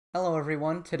Hello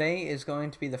everyone, today is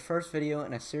going to be the first video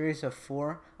in a series of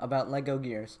 4 about LEGO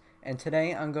Gears, and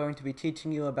today I'm going to be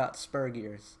teaching you about Spur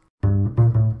Gears.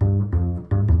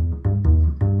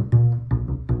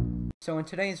 So in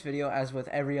today's video, as with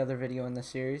every other video in the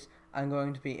series, I'm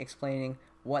going to be explaining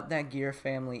what that gear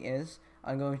family is.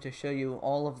 I'm going to show you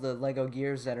all of the LEGO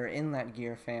gears that are in that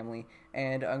gear family,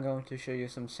 and I'm going to show you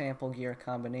some sample gear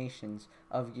combinations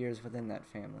of gears within that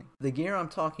family. The gear I'm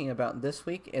talking about this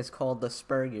week is called the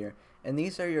Spur Gear, and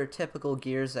these are your typical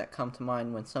gears that come to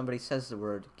mind when somebody says the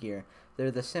word gear. They're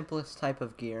the simplest type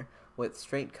of gear with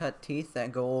straight cut teeth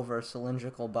that go over a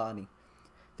cylindrical body.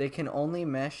 They can only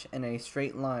mesh in a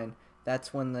straight line.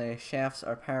 That's when the shafts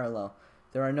are parallel.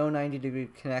 There are no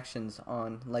 90-degree connections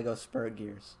on LEGO Spur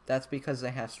Gears. That's because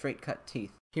they have straight cut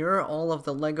teeth. Here are all of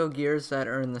the LEGO gears that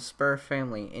are in the Spur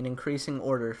family in increasing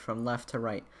order from left to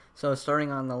right. So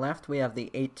starting on the left, we have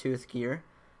the 8-tooth gear,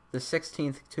 the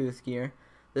 16th tooth gear,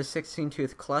 the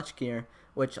 16-tooth clutch gear,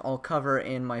 which I'll cover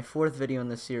in my 4th video in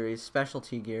the series,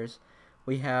 Specialty Gears.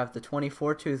 We have the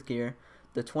 24-tooth gear,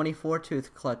 the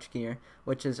 24-tooth clutch gear,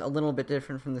 which is a little bit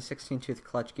different from the 16-tooth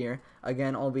clutch gear.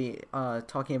 Again, I'll be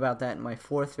talking about that in my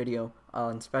 4th video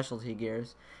on Specialty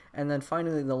Gears. And then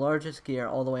finally, the largest gear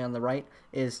all the way on the right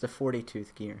is the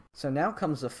 40-tooth gear. So now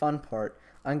comes the fun part.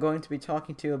 I'm going to be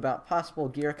talking to you about possible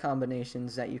gear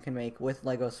combinations that you can make with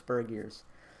LEGO Spur Gears.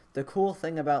 The cool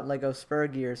thing about LEGO Spur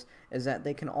Gears is that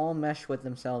they can all mesh with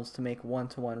themselves to make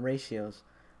 1-to-1 ratios,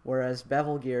 whereas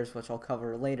bevel gears, which I'll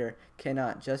cover later,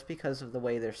 cannot, just because of the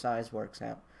way their size works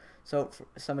out. So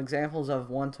some examples of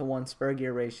 1-to-1 Spur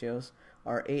Gear ratios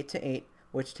are 8-to-8,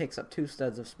 which takes up 2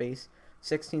 studs of space,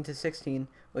 16-to-16,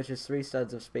 which is 3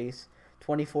 studs of space,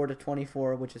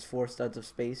 24-to-24, which is 4 studs of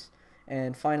space,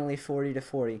 and finally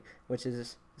 40-to-40, which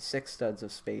is 6 studs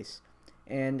of space.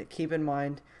 And keep in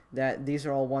mind that these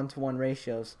are all 1-to-1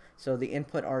 ratios, so the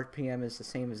input RPM is the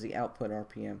same as the output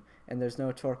RPM, and there's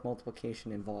no torque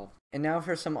multiplication involved. And now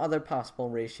for some other possible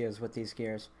ratios with these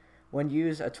gears. When you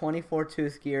use a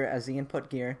 24-tooth gear as the input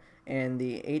gear and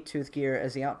the 8-tooth gear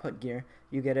as the output gear,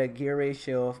 you get a gear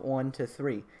ratio of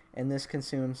 1-to-3, and this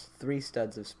consumes 3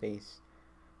 studs of space.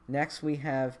 Next we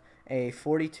have a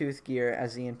 40-tooth gear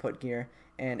as the input gear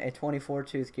and a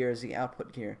 24-tooth gear as the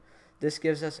output gear. This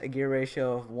gives us a gear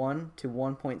ratio of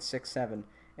 1-to-1.67,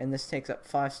 and this takes up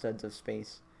 5 studs of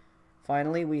space.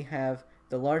 Finally, we have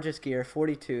the largest gear,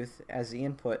 40-tooth, as the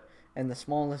input, and the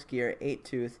smallest gear,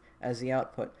 8-tooth, as the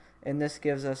output, and this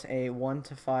gives us a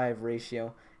 1-to-5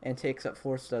 ratio and takes up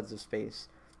 4 studs of space.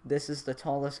 This is the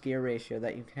tallest gear ratio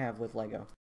that you can have with LEGO.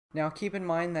 Now keep in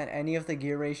mind that any of the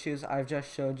gear ratios I've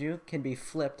just showed you can be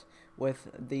flipped with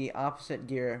the opposite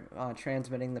gear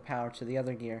transmitting the power to the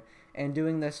other gear, and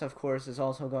doing this of course is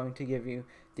also going to give you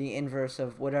the inverse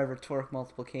of whatever torque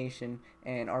multiplication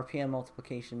and RPM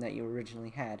multiplication that you originally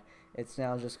had. It's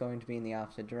now just going to be in the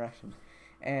opposite direction.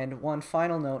 And one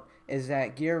final note is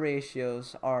that gear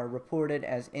ratios are reported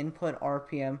as input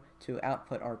RPM to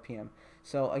output RPM.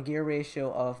 So a gear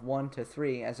ratio of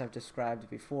 1-to-3, as I've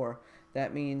described before,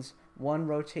 that means one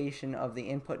rotation of the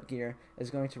input gear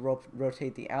is going to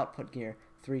rotate the output gear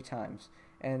 3 times.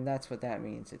 And that's what that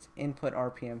means. It's input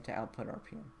RPM to output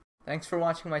RPM. Thanks for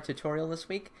watching my tutorial this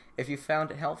week. If you found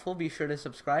it helpful, be sure to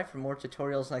subscribe for more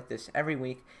tutorials like this every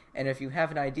week. And if you have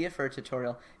an idea for a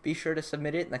tutorial, be sure to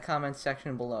submit it in the comments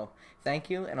section below. Thank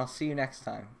you, and I'll see you next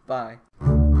time. Bye.